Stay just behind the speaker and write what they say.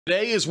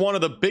Today is one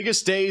of the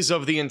biggest days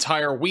of the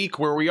entire week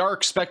where we are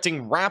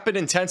expecting rapid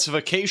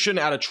intensification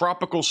at a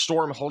tropical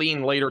storm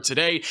Helene later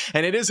today,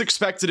 and it is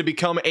expected to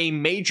become a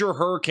major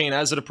hurricane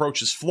as it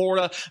approaches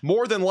Florida,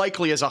 more than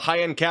likely as a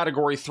high-end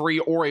Category 3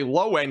 or a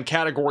low-end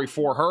Category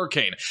 4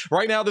 hurricane.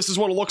 Right now, this is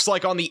what it looks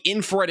like on the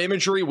infrared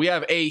imagery. We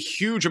have a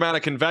huge amount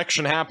of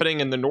convection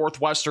happening in the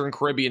northwestern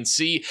Caribbean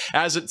Sea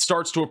as it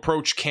starts to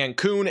approach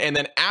Cancun, and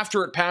then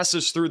after it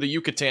passes through the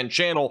Yucatan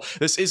Channel,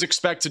 this is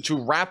expected to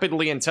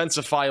rapidly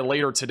intensify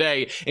later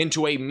today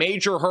into a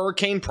major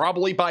hurricane,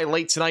 probably by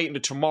late tonight into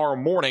tomorrow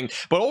morning.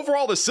 But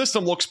overall, the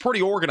system looks pretty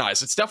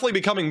organized. It's definitely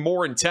becoming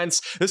more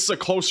intense. This is a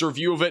closer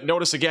view of it.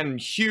 Notice again,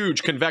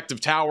 huge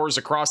convective towers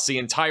across the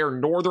entire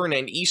northern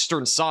and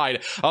eastern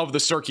side of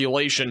the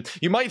circulation.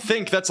 You might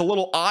think that's a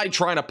little eye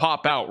trying to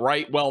pop out,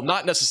 right? Well,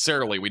 not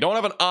necessarily. We don't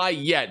have an eye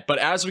yet, but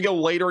as we go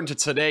later into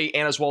today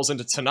and as well as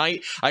into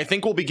tonight, I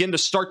think we'll begin to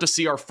start to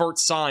see our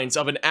first signs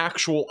of an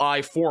actual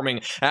eye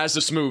forming as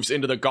this moves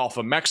into the Gulf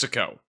of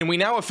Mexico. And we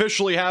now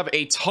officially have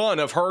a ton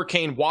of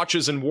hurricane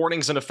watches and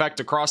warnings in effect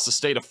across the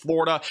state of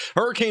Florida.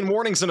 Hurricane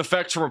warnings in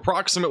effect from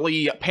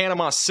approximately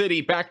Panama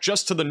City back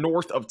just to the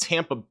north of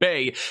Tampa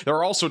Bay. There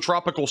are also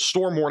tropical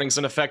storm warnings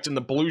in effect in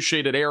the blue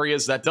shaded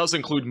areas. That does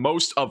include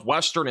most of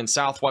western and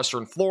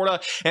southwestern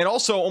Florida, and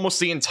also almost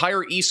the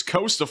entire east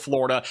coast of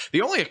Florida.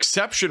 The only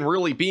exception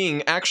really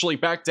being actually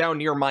back down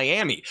near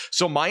Miami.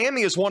 So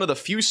Miami is one of the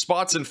few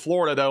spots in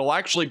Florida that will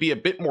actually be a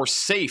bit more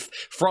safe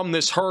from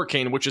this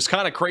hurricane, which is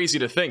kind of crazy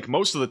to think.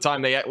 Most of the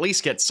time they at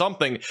least get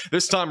something.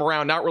 This time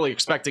around, not really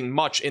expecting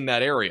much in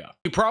that area.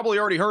 You probably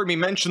already heard me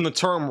mention the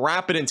term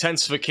rapid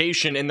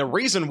intensification, and the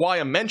reason why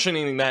I'm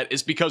mentioning that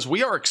is because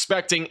we are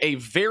expecting a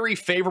very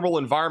favorable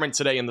environment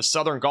today in the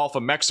southern Gulf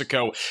of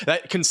Mexico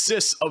that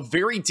consists of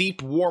very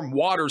deep, warm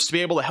waters to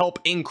be able to help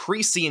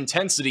increase the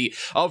intensity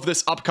of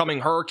this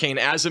upcoming hurricane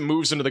as it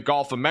moves into the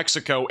Gulf of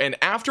Mexico. And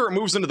after it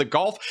moves into the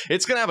Gulf,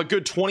 it's going to have a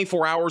good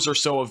 24 hours or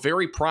so of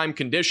very prime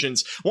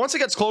conditions. Once it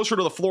gets closer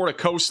to the Florida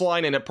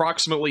coastline and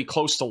approximately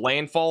close to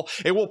landfall,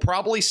 it will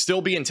probably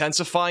still be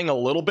intensifying a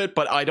little bit,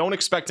 but I don't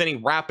expect any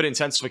rapid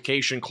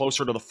intensification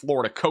closer to the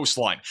Florida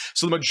coastline.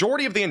 So the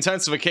majority of the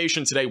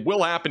intensification today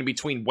will happen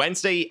between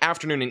Wednesday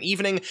afternoon and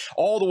evening,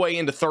 all the way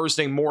into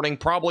Thursday morning,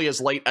 probably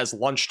as late as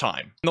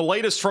lunchtime. And the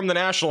latest from the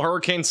National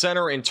Hurricane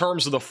Center in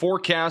terms of the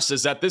forecast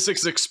is that this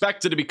is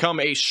expected to become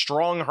a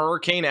strong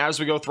hurricane as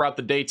we go throughout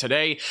the day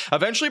today.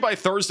 Eventually by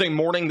Thursday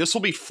morning, this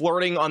will be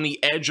flirting on the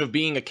edge of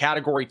being a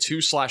Category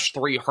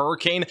 2/3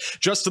 hurricane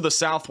just to the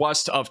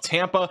southwest of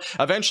Tampa.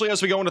 Eventually,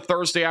 as we go into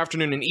Thursday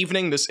afternoon and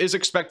evening, this is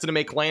expected to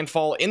make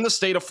landfall in the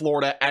state of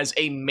Florida as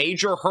a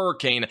major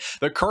hurricane.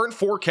 The current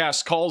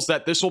forecast calls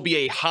that this will be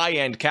a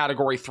high-end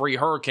Category 3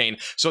 hurricane,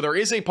 so there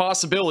is a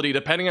possibility,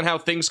 depending on how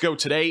things go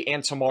today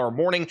and tomorrow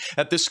morning,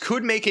 that this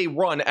could make a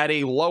run at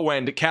a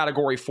low-end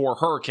Category 4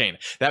 hurricane.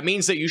 That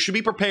means that you should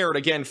be prepared,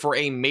 again, for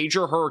a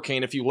major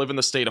hurricane if you live in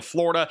the state of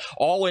Florida.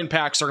 All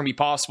impacts are going to be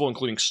possible,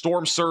 including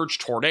storm surge,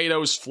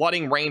 tornadoes,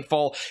 flooding,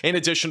 rainfall. In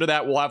addition to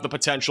that, we'll have the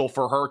potential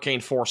for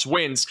hurricane-force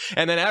winds.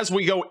 And then as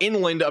we go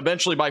inland,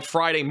 eventually by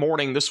Friday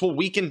morning, this will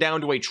weaken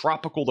down to a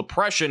tropical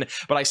depression,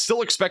 but I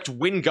still expect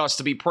wind gusts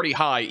to be pretty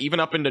high, even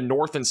up into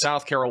North and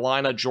South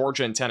Carolina,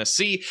 Georgia, and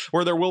Tennessee,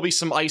 where there will be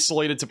some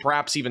isolated to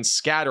perhaps even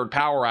scattered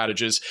power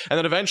outages. And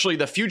then eventually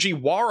the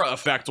Fujiwara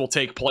effect will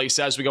take place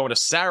as we go into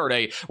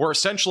Saturday, where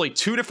essentially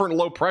two different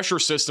low pressure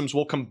systems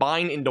will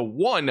combine into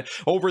one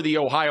over the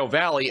Ohio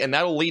Valley, and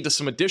that'll lead to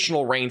some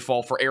additional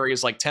rainfall for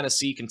areas like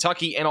Tennessee,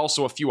 Kentucky, and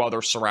also a few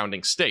other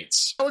surrounding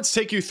states. Now let's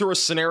take you through a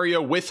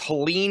scenario with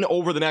Helene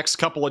over the next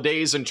couple of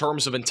days in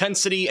terms of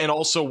intensity and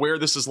also where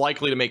this is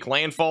likely to make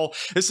landfall.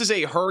 This is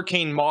a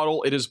hurricane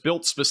model. It is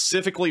built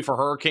specifically for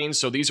hurricanes,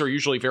 so these are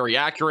usually very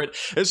accurate.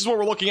 This is what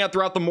we're looking at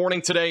throughout the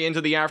morning today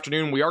into the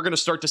afternoon. We are going to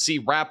start to see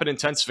rapid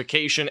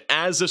intensification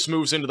as this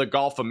moves into the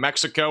Gulf of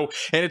Mexico,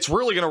 and it's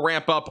really going to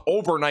ramp up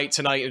overnight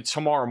tonight and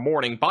tomorrow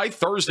morning. By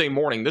Thursday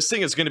morning, this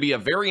thing is going to be a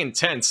very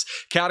intense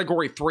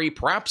Category 3,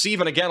 perhaps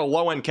even again a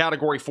low-end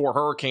Category 4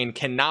 hurricane.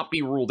 Cannot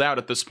be ruled out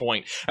at this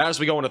point as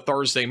we go into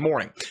Thursday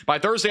morning. By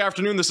Thursday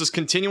afternoon, this is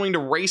continuing to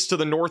race to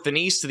the north and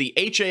east. The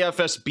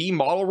HAFS-B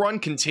model run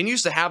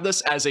continues to have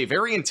this as a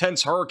very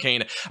intense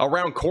hurricane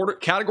around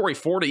Category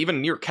 4 to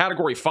even near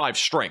Category 5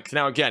 strength.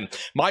 Now again,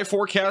 my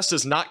forecast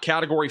is not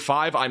Category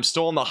 5. I'm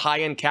still in the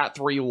high-end Cat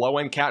 3,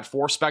 low-end Cat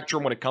 4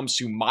 spectrum when it comes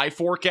to my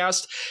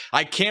forecast.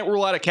 I can't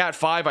rule out a Cat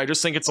 5. I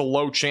just think it's a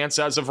low chance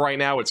as of right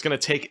now. It's going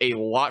to take a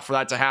lot for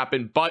that to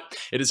happen, but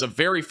it is a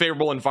very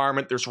favorable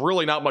environment. There's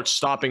really not much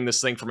stopping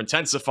this thing from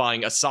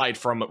intensifying aside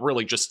from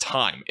really just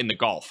time in the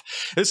Gulf.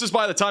 This is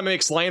by the time it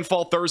makes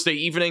landfall Thursday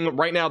evening.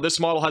 Right now, this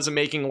model has it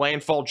making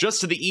landfall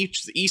just to the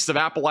east of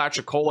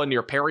Apalachicola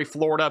near Perry,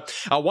 Florida.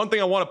 One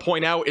thing I want to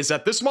point out is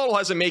that this model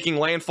has it making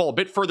landfall a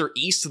bit further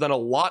east than a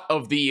lot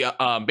of the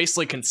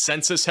basically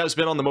consensus has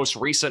been on the most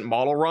recent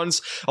model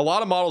runs. A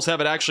lot of models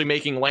have it actually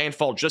making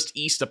landfall just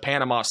east of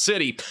Panama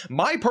City.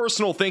 My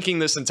personal thinking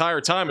this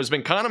entire time has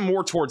been kind of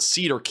more towards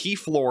Cedar Key,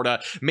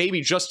 Florida,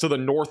 maybe just to the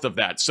north of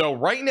that. So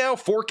right now,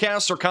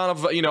 forecasts are kind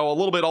of, a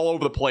little bit all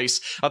over the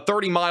place. A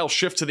 30-mile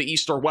shift to the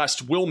east or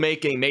west will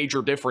make a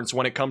major difference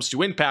when it comes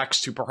to impacts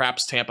to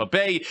perhaps Tampa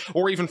Bay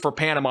or even for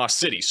Panama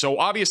City. So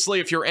obviously,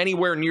 if you're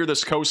anywhere near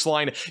this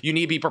coastline, you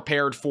need to be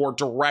prepared for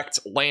direct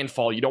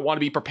landfall. You don't want to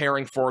be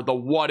preparing for the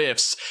what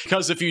ifs,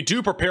 because if you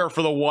do prepare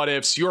for the what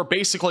ifs, you're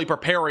basically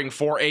preparing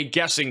for a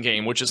guessing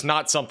game, which is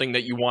not something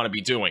that you want to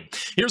be doing.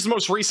 Here's the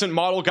most recent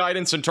model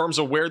guidance in terms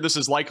of where this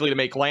is likely to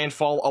make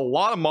landfall. A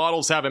lot of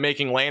models have it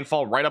making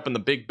landfall right up in the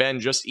Big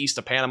Bend, just east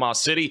of Panama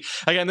City.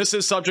 Again, this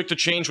is subject to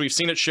change. We've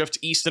seen it shift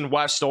east and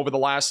west over the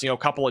last,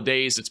 couple of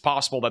days. It's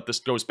possible that this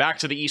goes back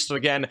to the east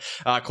again,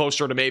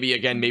 closer to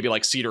maybe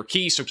like Cedar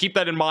Key. So keep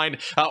that in mind.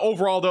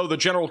 Overall, though, the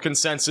general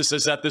consensus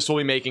is that this will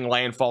be making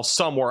landfall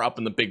somewhere up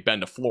in the Big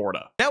Bend of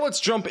Florida. Now let's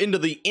jump into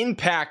the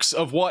impacts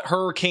of what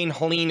Hurricane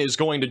Helene is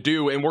going to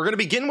do, and we're going to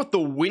begin with the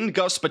wind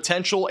gust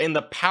potential and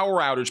the power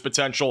outage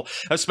potential,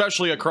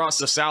 especially across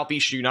the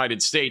southeast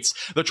United States.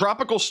 The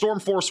tropical storm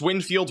force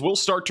wind field will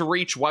start to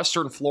reach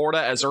western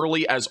Florida as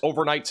early as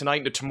overnight tonight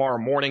into tomorrow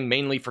morning,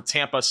 mainly for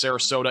Tampa,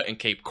 Sarasota, and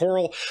Cape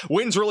Coral.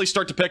 Winds really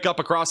start to pick up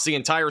across the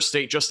entire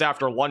state just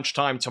after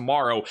lunchtime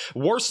tomorrow.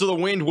 Worst of the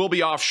wind will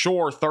be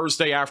offshore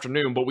Thursday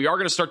afternoon, but we are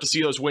going to start to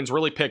see those winds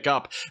really pick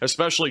up,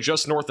 especially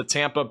just north of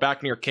Tampa,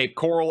 back near Cape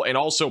Coral, and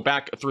also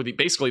back through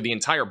basically the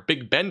entire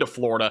Big Bend of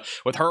Florida,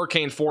 with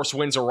hurricane force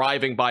winds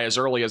arriving by as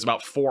early as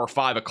about 4 or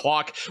 5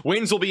 o'clock.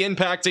 Winds will be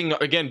impacting,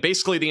 again,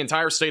 basically the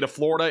entire state of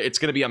Florida. It's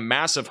going to be a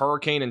massive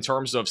hurricane in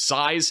terms of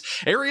size.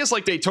 Areas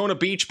like Daytona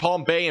Beach,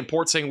 Palm Bay, and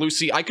Port St.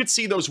 Lucie, I could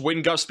see those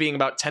wind gusts being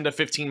about 10 to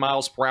 15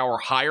 miles per hour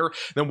higher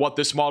than what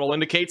this model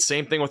indicates.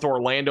 Same thing with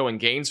Orlando and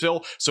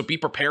Gainesville, so be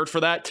prepared for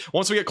that.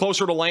 Once we get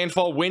closer to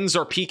landfall, winds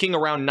are peaking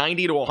around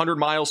 90 to 100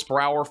 miles per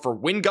hour for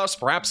wind gusts,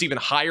 perhaps even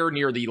higher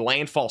near the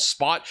landfall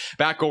spot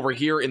back over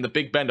here in the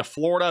Big Bend of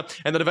Florida.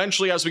 And then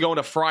eventually, as we go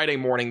into Friday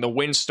morning, the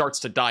wind starts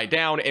to die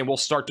down, and we'll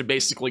start to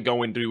basically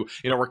go into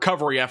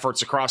recovery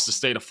efforts across the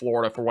state of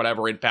Florida for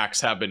whatever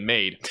impacts have been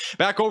made.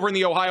 Back over in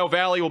the Ohio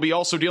Valley, we'll be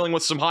also dealing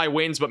with some high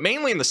winds, but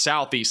mainly in the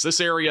southeast. This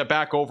area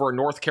back over in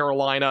North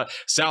Carolina,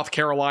 South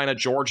Carolina,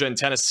 Georgia, and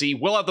Tennessee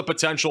will have the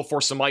potential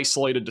for some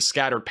isolated to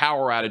scattered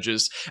power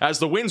outages, as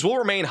the winds will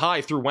remain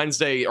high through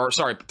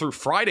through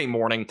Friday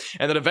morning,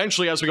 and then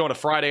eventually, as we go into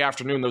Friday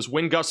afternoon, those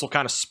wind gusts will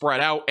kind of spread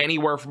out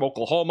anywhere from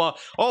Oklahoma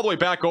all the way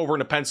back over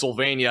into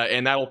Pennsylvania,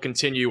 and that'll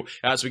continue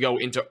as we go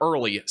into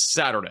early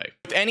Saturday.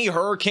 Any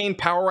hurricane,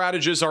 power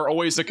outages are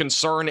always a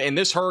concern, and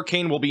this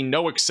hurricane will be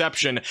no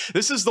exception.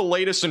 This is the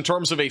latest in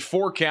terms of a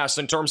forecast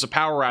in terms of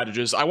power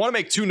outages. I want to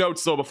make 2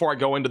 notes, though, before I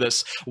go into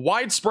this.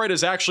 Widespread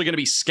is actually going to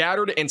be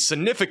scattered, and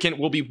significant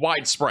will be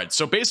widespread.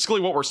 So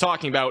basically what we're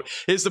talking about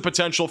is the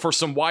potential for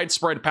some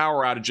widespread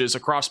power outages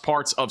across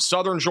parts of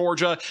southern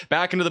Georgia,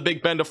 back into the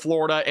Big Bend of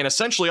Florida, and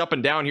essentially up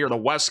and down here the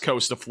west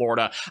coast of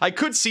Florida. I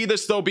could see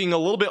this, though, being a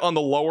little bit on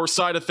the lower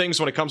side of things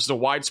when it comes to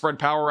widespread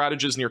power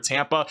outages near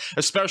Tampa,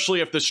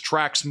 especially if this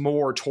tracks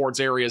more towards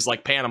areas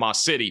like Panama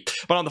City.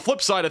 But on the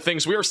flip side of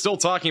things, we are still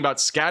talking about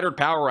scattered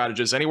power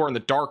outages anywhere in the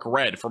dark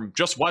red, from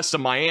just west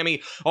of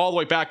Miami all the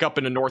way back up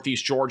into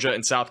northeast Georgia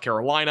and South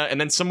Carolina, and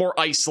then some more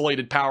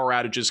isolated power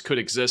outages could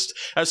exist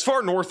as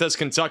far north as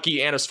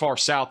Kentucky and as far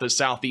south as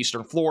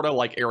southeastern Florida,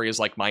 like areas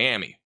like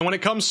Miami. When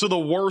it comes to the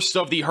worst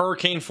of the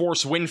hurricane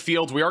force wind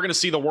field, we are going to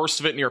see the worst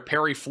of it near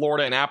Perry,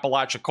 Florida, and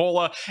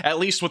Apalachicola, at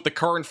least with the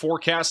current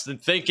forecast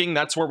and thinking.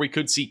 That's where we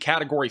could see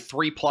category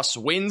 3+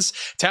 winds.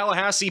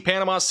 Tallahassee,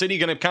 Panama City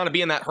going to kind of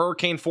be in that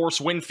hurricane force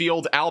wind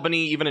field.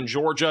 Albany, even in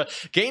Georgia.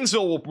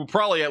 Gainesville will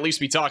probably at least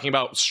be talking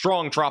about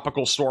strong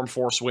tropical storm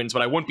force winds,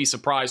 but I wouldn't be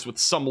surprised with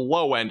some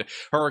low-end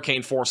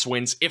hurricane force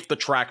winds if the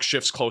track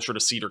shifts closer to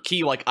Cedar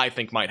Key, like I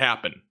think might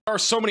happen. There are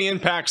so many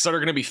impacts that are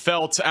going to be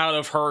felt out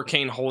of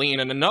Hurricane Helene,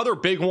 and another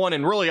big one,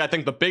 and really I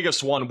think the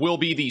biggest one, will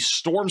be the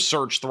storm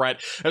surge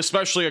threat,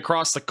 especially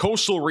across the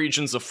coastal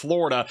regions of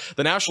Florida.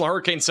 The National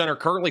Hurricane Center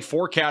currently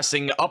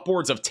forecasting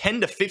upwards of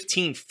 10 to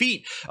 15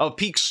 feet of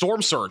peak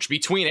storm surge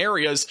between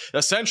areas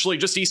essentially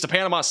just east of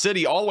Panama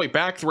City all the way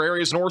back through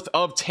areas north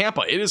of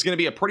Tampa. It is going to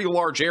be a pretty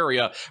large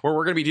area where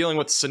we're going to be dealing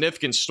with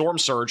significant storm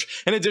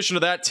surge. In addition to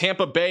that,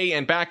 Tampa Bay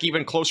and back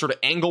even closer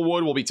to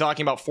Englewood, we'll be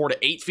talking about 4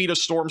 to 8 feet of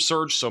storm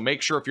surge, so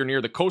make sure if you're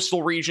near the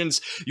coastal regions,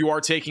 you are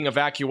taking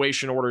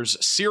evacuation orders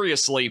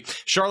seriously.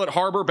 Charlotte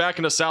Harbor back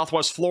into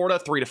southwest Florida,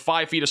 3 to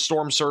 5 feet of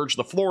storm surge.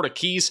 The Florida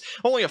Keys,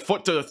 only a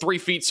foot to 3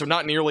 feet, so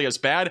not nearly as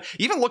bad.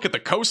 Even look at the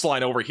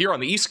coastline over here on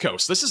the East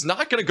Coast. This is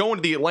not going to go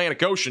into the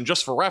Atlantic Ocean,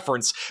 just for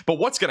reference, but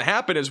what's going to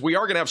happen is we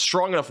are going to have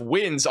strong enough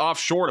winds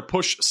offshore to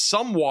push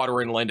some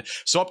water inland,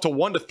 so up to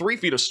 1 to 3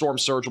 feet of storm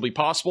surge will be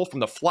possible from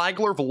the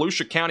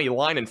Flagler-Volusia County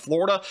line in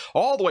Florida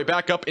all the way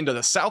back up into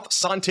the South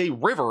Sante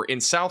River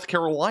in South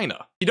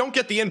Carolina. You don't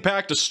get the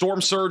impact of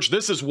storm surge.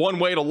 This is one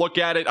way to look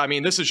at it. I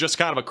mean, this is just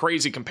kind of a crazy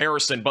crazy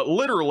comparison, but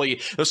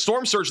literally the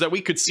storm surge that we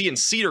could see in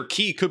Cedar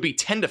Key could be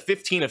 10 to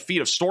 15 feet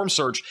of storm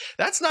surge.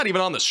 That's not even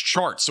on this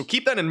chart, so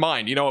keep that in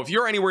mind. You know, if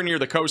you're anywhere near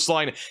the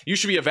coastline, you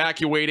should be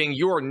evacuating.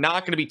 You are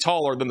not going to be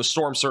taller than the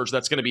storm surge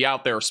that's going to be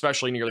out there,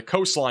 especially near the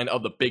coastline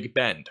of the Big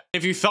Bend.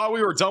 If you thought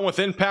we were done with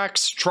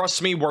impacts,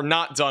 trust me, we're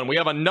not done. We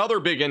have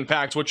another big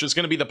impact, which is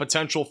going to be the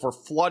potential for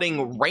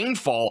flooding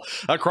rainfall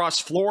across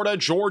Florida,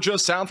 Georgia,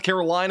 South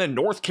Carolina,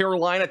 North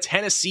Carolina,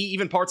 Tennessee,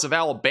 even parts of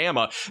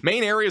Alabama.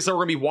 Main areas that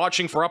we're going to be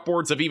watching for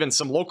upwards of even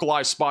some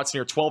localized spots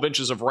near 12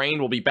 inches of rain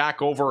will be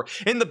back over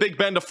in the Big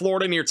Bend of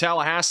Florida near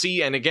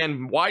Tallahassee, and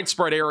again,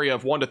 widespread area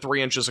of 1 to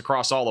 3 inches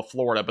across all of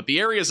Florida. But the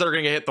areas that are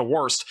going to get hit the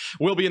worst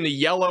will be in the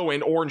yellow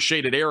and orange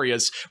shaded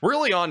areas.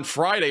 Really on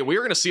Friday, we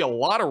are going to see a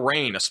lot of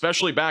rain,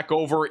 especially back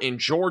over in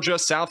Georgia,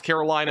 South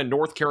Carolina,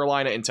 North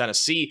Carolina, and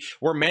Tennessee,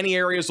 where many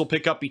areas will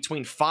pick up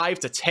between 5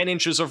 to 10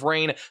 inches of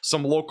rain.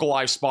 Some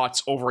localized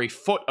spots over a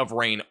foot of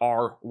rain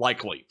are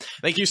likely.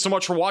 Thank you so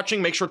much for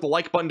watching. Make sure to hit the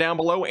like button down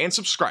below and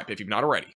subscribe if you've not already.